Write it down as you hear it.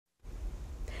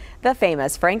The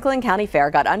famous Franklin County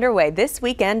Fair got underway this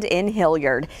weekend in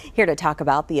Hilliard. Here to talk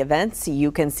about the events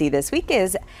you can see this week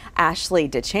is Ashley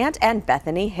DeChant and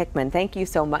Bethany Hickman. Thank you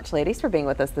so much, ladies, for being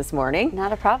with us this morning.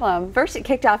 Not a problem. First, it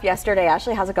kicked off yesterday.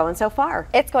 Ashley, how's it going so far?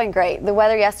 It's going great. The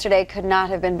weather yesterday could not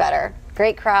have been better.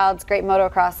 Great crowds, great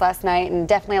motocross last night, and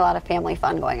definitely a lot of family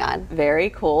fun going on. Very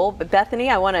cool. But Bethany,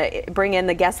 I want to bring in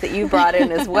the guest that you brought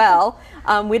in as well.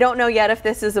 We don't know yet if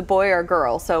this is a boy or a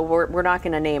girl, so we're not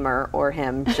going to name her or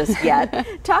him just yet.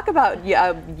 Talk about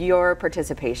your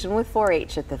participation with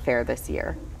 4-H at the fair this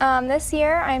year. This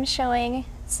year I'm showing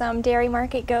some dairy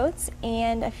market goats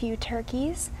and a few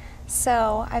turkeys.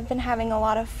 So I've been having a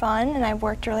lot of fun, and I've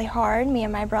worked really hard, me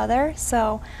and my brother,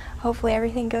 so hopefully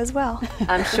everything goes well.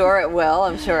 I'm sure it will.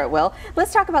 I'm sure it will.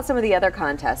 Let's talk about some of the other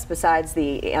contests besides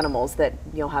the animals that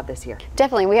you'll have this year.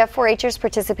 Definitely. We have 4-Hers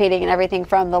participating in everything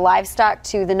from the livestock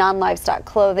to the non-livestock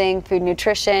clothing, food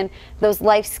nutrition, those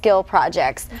life skill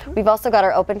projects. We've also got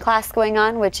our open class going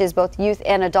on, which is both youth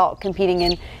and adult competing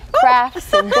in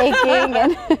crafts and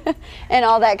baking and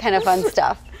all that kind of fun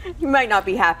stuff. You might not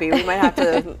be happy. We might have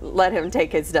to let him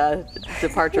take his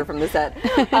departure from the set.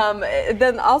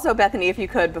 Then also, Bethany, if you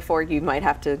could, before you might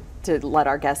have to let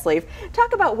our guests leave,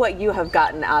 talk about what you have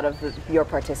gotten out of your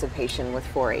participation with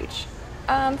 4-H.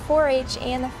 4-H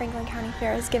and the Franklin County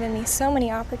Fair has given me so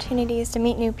many opportunities to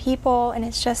meet new people, and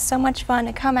it's just so much fun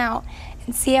to come out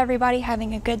and see everybody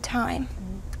having a good time.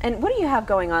 And what do you have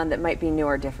going on that might be new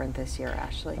or different this year,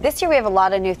 Ashley? This year we have a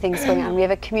lot of new things going on. We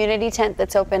have a community tent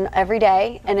that's open every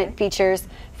day, and it features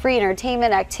free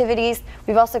entertainment activities.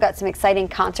 We've also got some exciting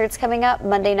concerts coming up.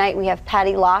 Monday night we have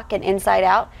Patty Locke and Inside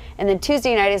Out, and then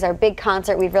Tuesday night is our big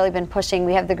concert we've really been pushing.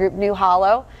 We have the group New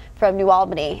Hollow from New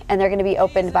Albany, and they're going to be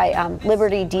opened by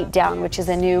Liberty Deep Down, which is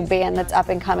a new band that's up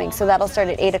and coming. So that'll start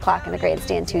at 8 o'clock in the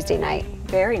grandstand Tuesday night.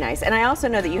 Very nice. And I also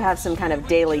know that you have some kind of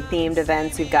daily themed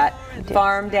events. You've got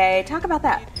Farm Day. Talk about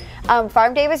that.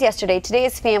 Farm Day was yesterday. Today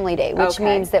is Family Day, which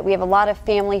means that we have a lot of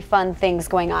family fun things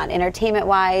going on,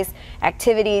 entertainment-wise,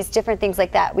 activities, different things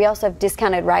like that. We also have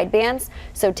discounted ride bands,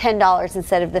 so $10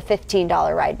 instead of the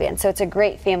 $15 ride band. So it's a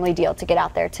great family deal to get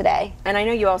out there today. And I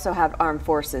know you also have Armed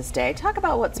Forces Day. Talk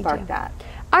about what sparked that.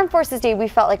 Armed Forces Day, we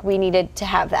felt like we needed to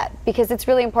have that because it's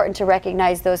really important to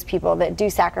recognize those people that do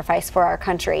sacrifice for our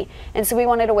country. And so we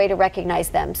wanted a way to recognize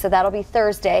them. So that'll be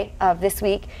Thursday of this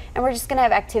week. And we're just going to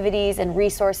have activities and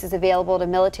resources available to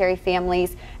military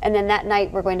families. And then that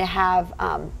night we're going to have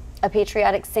a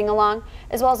patriotic sing-along,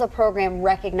 as well as a program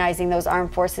recognizing those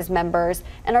armed forces members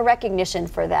and a recognition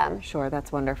for them. Sure,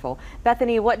 that's wonderful.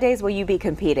 Bethany, what days will you be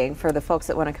competing for the folks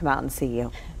that want to come out and see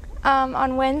you?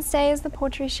 On Wednesday is the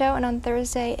poultry show, and on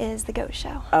Thursday is the goat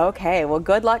show. Okay, well,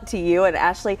 good luck to you. And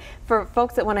Ashley, for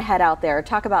folks that want to head out there,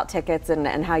 talk about tickets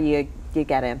and how you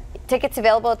get in. Tickets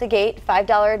available at the gate,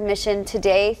 $5 admission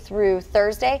today through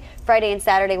Thursday. Friday and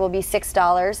Saturday will be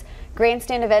 $6.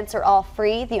 Grandstand events are all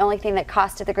free. The only thing that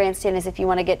costs at the grandstand is if you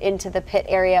want to get into the pit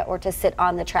area or to sit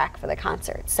on the track for the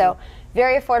concert. So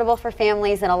very affordable for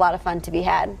families and a lot of fun to be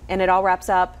had. And it all wraps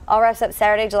up? All wraps up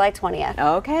Saturday, July 20th.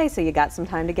 Okay, so you got some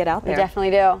time to get out there. We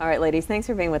definitely do. All right, ladies, thanks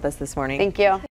for being with us this morning. Thank you.